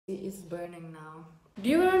It's burning now. Do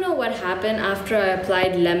you want to know what happened after I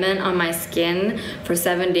applied lemon on my skin for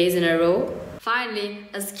 7 days in a row? Finally,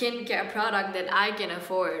 a skincare product that I can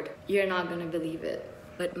afford. You're not gonna believe it,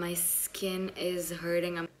 but my skin is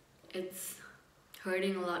hurting. It's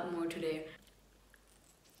hurting a lot more today.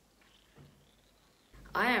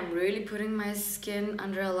 I am really putting my skin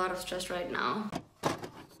under a lot of stress right now.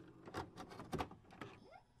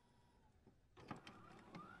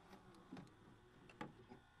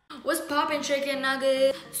 What's poppin', chicken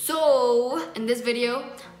nuggets? So, in this video,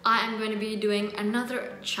 I am going to be doing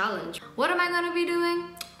another challenge. What am I going to be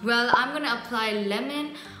doing? Well, I'm going to apply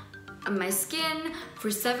lemon on my skin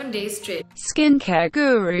for 7 days straight. Skincare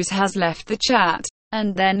Gurus has left the chat,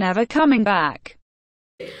 and they're never coming back.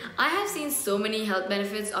 I have seen so many health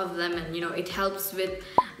benefits of lemon. You know, it helps with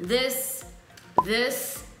this, and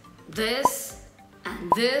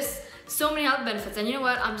this. So many health benefits. And you know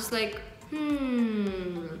what? I'm just like,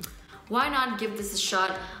 why not give this a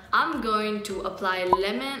shot? I'm going to apply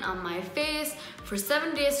lemon on my face for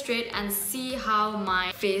 7 days straight and see how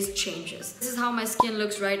my face changes. This is how my skin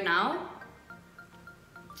looks right now.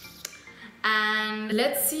 And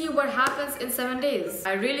let's see what happens in 7 days.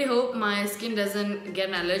 I really hope my skin doesn't get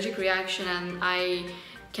an allergic reaction and I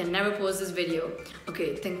can never post this video.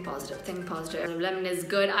 Okay, think positive, think positive. Lemon is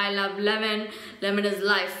good. I love lemon. Lemon is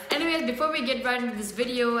life. Anyways, before we get right into this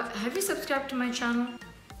video, have you subscribed to my channel?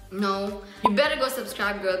 No? You better go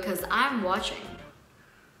subscribe, girl, because I'm watching.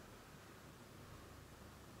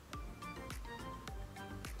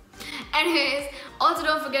 Anyways, also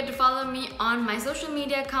don't forget to follow me on my social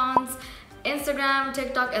media accounts, Instagram,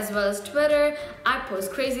 TikTok, as well as Twitter. I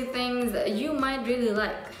post crazy things that you might really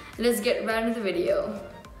like. Let's get right into the video.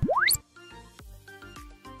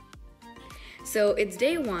 So it's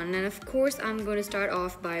day 1, and of course I'm going to start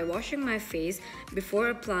off by washing my face before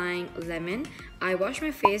applying lemon. I wash my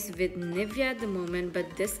face with Nivea at the moment,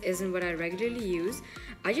 but this isn't what I regularly use.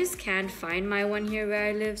 I just can't find my one here where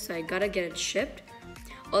I live, so I gotta get it shipped.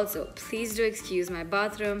 Also, please do excuse my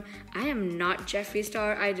bathroom. I am not Jeffree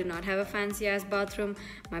Star. I do not have a fancy ass bathroom.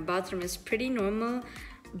 My bathroom is pretty normal.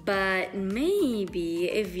 But maybe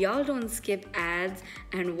if y'all don't skip ads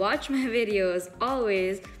and watch my videos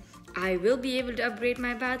always, I will be able to upgrade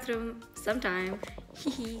my bathroom sometime.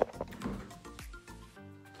 Hehe.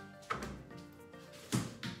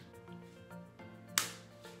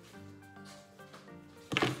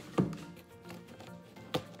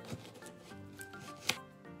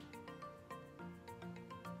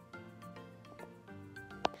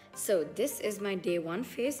 So this is my day 1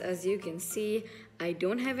 face. As you can see, I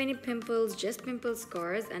don't have any pimples, just pimple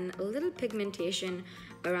scars and a little pigmentation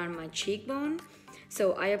around my cheekbone.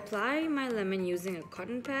 So I apply my lemon using a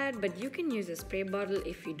cotton pad, but you can use a spray bottle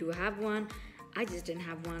if you do have one. I just didn't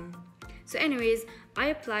have one. So anyways, I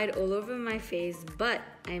applied all over my face, but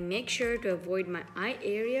I make sure to avoid my eye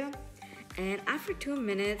area. And after 2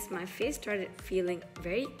 minutes, my face started feeling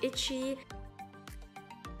very itchy.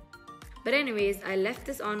 But anyways, I left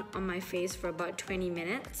this on my face for about 20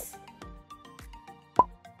 minutes.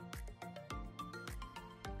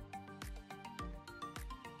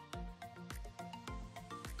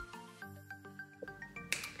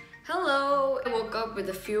 Hello! I woke up with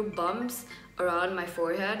a few bumps around my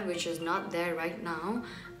forehead, which is not there right now,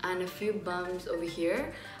 and a few bumps over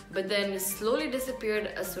here, but then it slowly disappeared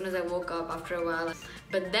as soon as I woke up after a while.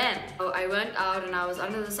 But then I went out and I was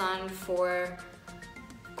under the sun for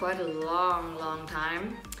quite a long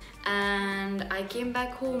time, and I came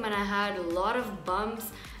back home and I had a lot of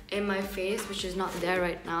bumps in my face, which is not there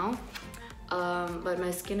right now, but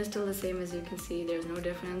my skin is still the same. As you can see, there's no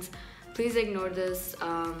difference. Please ignore this.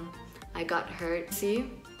 I got hurt.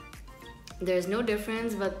 See, there's no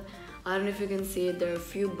difference, but I don't know if you can see it. There are a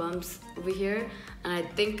few bumps over here, and I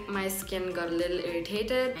think my skin got a little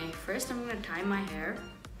irritated. Okay, first I'm gonna tie my hair.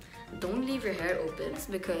 Don't leave your hair open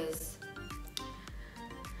because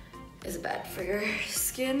it's bad for your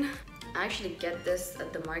skin. I actually get this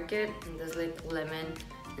at the market, and there's like lemon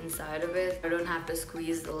inside of it. I don't have to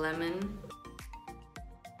squeeze the lemon.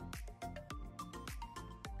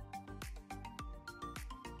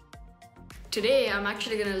 Today, I'm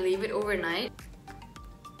actually gonna leave it overnight.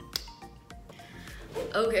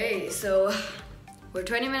 Okay, so we're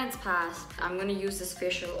 20 minutes past. I'm gonna use this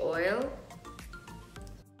facial oil.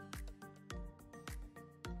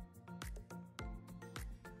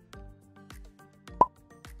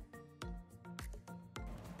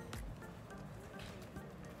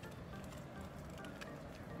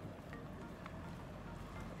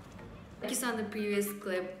 Like you saw in the previous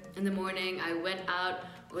clip, in the morning I went out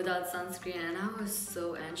without sunscreen and I was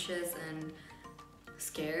so anxious and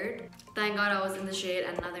scared. Thank God I was in the shade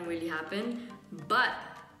and nothing really happened. But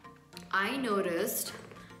I noticed,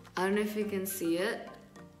 I don't know if you can see it,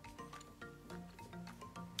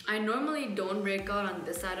 I normally don't break out on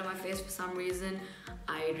this side of my face for some reason.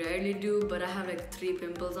 I rarely do, but I have like 3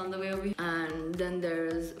 pimples on the way over here. And then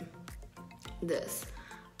there's this.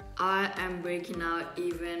 I am breaking out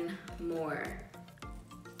even more.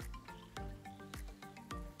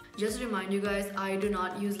 Just to remind you guys, I do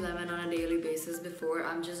not use lemon on a daily basis before.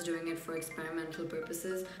 I'm just doing it for experimental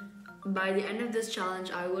purposes. By the end of this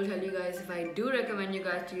challenge, I will tell you guys if I do recommend you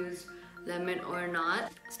guys to use lemon or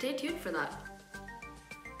not. Stay tuned for that.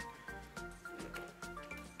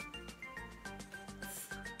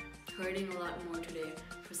 It's hurting a lot more today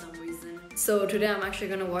for some reason. So today I'm actually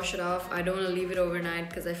gonna wash it off. I don't wanna leave it overnight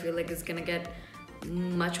because I feel like it's gonna get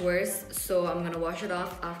much worse. So I'm gonna wash it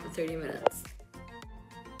off after 30 minutes.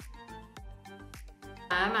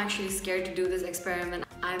 I'm actually scared to do this experiment.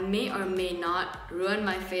 I may or may not ruin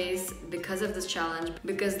my face because of this challenge,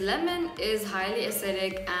 because lemon is highly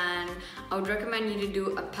acidic, and I would recommend you to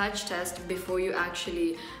do a patch test before you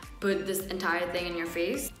actually put this entire thing in your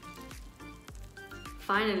face.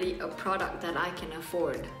 Finally, a product that I can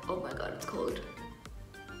afford. Oh my god, it's cold.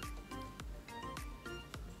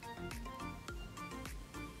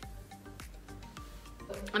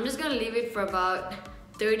 I'm just gonna leave it for about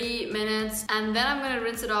 30 minutes, and then I'm gonna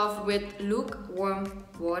rinse it off with lukewarm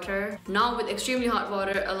water. Not with extremely hot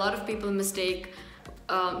water. A lot of people mistake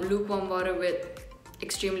lukewarm water with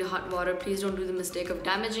extremely hot water. Please don't do the mistake of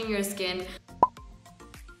damaging your skin.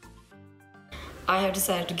 I have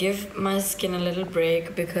decided to give my skin a little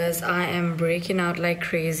break because I am breaking out like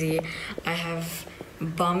crazy. I have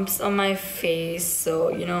bumps on my face, so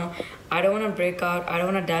you know, I don't want to break out. I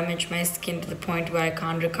don't want to damage my skin to the point where I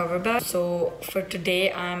can't recover back. So for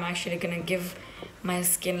today, I'm actually gonna give my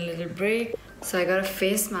skin a little break. So I got a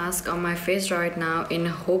face mask on my face right now in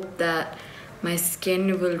hope that my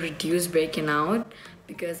skin will reduce breaking out,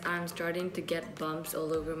 because I'm starting to get bumps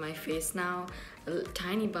all over my face now.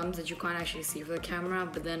 Tiny bumps that you can't actually see for the camera,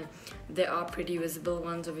 but then there are pretty visible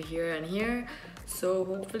ones over here and here. So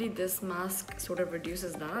hopefully this mask sort of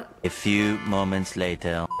reduces that. A few moments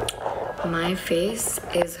later. My face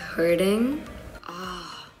is hurting.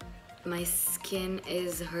 My skin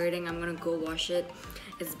is hurting. I'm gonna go wash it.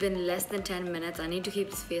 It's been less than 10 minutes. I need to keep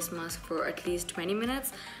this face mask for at least 20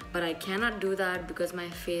 minutes, but I cannot do that because my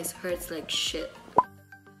face hurts like shit.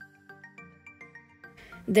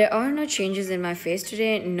 There are no changes in my face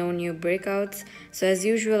today, no new breakouts. So as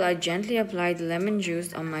usual, I gently applied lemon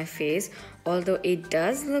juice on my face, although it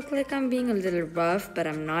does look like I'm being a little rough, but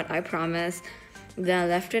I'm not, I promise. Then I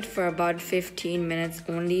left it for about 15 minutes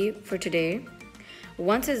only for today.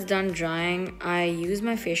 Once it's done drying, I use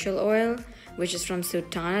my facial oil, which is from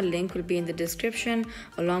Sudtana. Link will be in the description,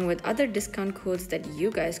 along with other discount codes that you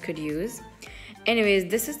guys could use. Anyways,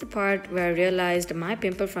 this is the part where I realized my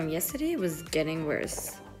pimple from yesterday was getting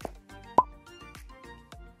worse.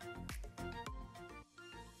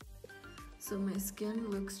 So my skin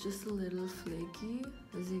looks just a little flaky.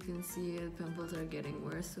 As you can see, the pimples are getting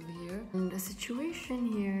worse over here. And the situation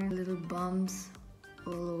here, little bumps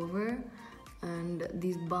all over. And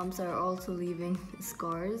these bumps are also leaving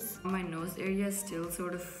scars. My nose area is still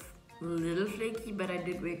sort of a little flaky, but I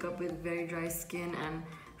did wake up with very dry skin and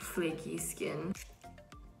flaky skin.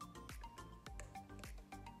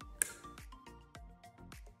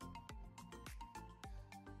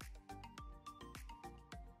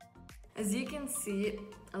 As you can see,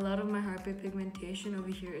 a lot of my hyperpigmentation over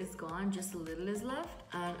here is gone, just a little is left,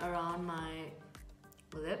 and around my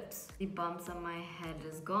lips, the bumps on my head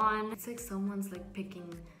is gone. It's like someone's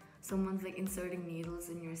like inserting needles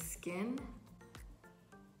in your skin.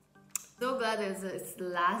 So glad it's the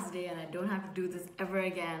last day and I don't have to do this ever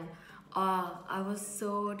again. I was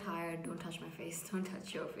so tired. Don't touch my face. Don't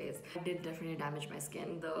touch your face. I did definitely damage my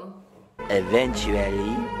skin though.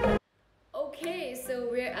 Eventually. Okay, so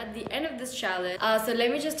we're at the end of this challenge. So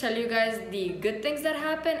let me just tell you guys the good things that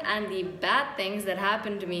happened and the bad things that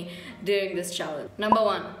happened to me during this challenge. Number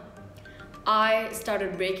 1, I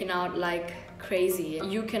started breaking out like crazy.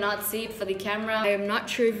 You cannot see it for the camera. I am not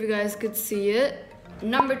sure if you guys could see it.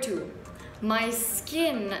 Number 2, my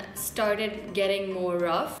skin started getting more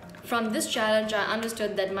rough. From this challenge, I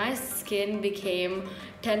understood that my skin became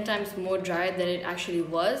 10 times more dry than it actually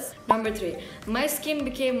was. Number 3, my skin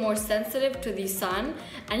became more sensitive to the sun.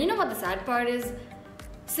 And you know what the sad part is?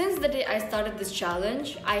 Since the day I started this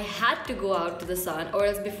challenge, I had to go out to the sun, or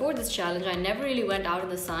else before this challenge, I never really went out in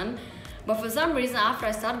the sun. But for some reason, after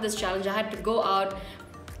I started this challenge, I had to go out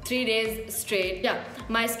 3 days straight. Yeah,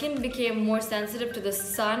 my skin became more sensitive to the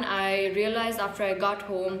sun. I realized after I got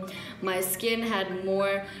home, my skin had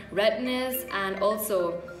more redness and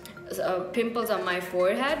also pimples on my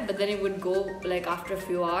forehead, but then it would go like after a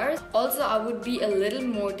few hours. Also, I would be a little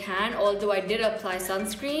more tan, although I did apply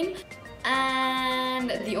sunscreen.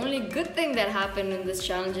 And the only good thing that happened in this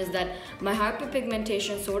challenge is that my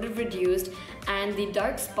hyperpigmentation sort of reduced, and the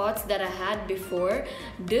dark spots that I had before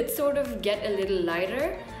did sort of get a little lighter,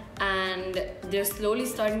 and they're slowly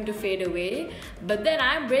starting to fade away. But then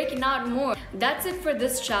I'm breaking out more. That's it for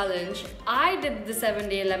this challenge. I did the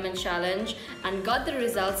 7-day lemon challenge and got the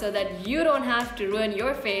results so that you don't have to ruin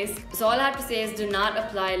your face. So all I have to say is do not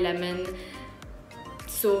apply lemon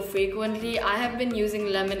so frequently. I have been using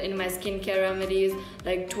lemon in my skincare remedies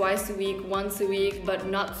like twice a week, once a week, but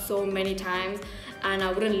not so many times, and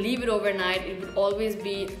I wouldn't leave it overnight. It would always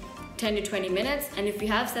be 10 to 20 minutes. And if you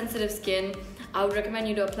have sensitive skin, I would recommend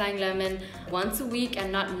you to applying lemon once a week and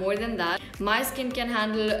not more than that. My skin can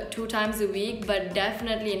handle 2 times a week, but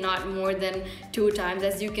definitely not more than 2 times.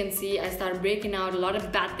 As you can see, I start breaking out, a lot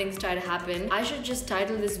of bad things try to happen. I should just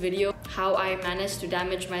title this video how I managed to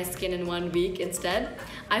damage my skin in 1 week instead.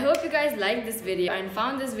 I hope you guys liked this video and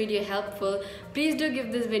found this video helpful. Please do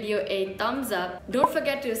give this video a thumbs up. Don't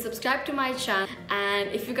forget to subscribe to my channel, and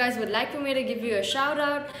if you guys would like for me to give you a shout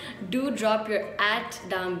out, do drop your @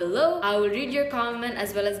 down below. I will read your comment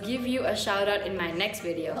as well as give you a shout out in my next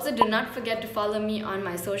video. Also, do not forget to follow me on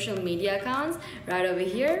my social media accounts right over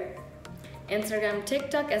here, Instagram,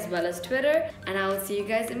 TikTok, as well as Twitter, and I will see you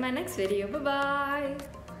guys in my next video. Bye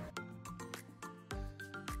bye.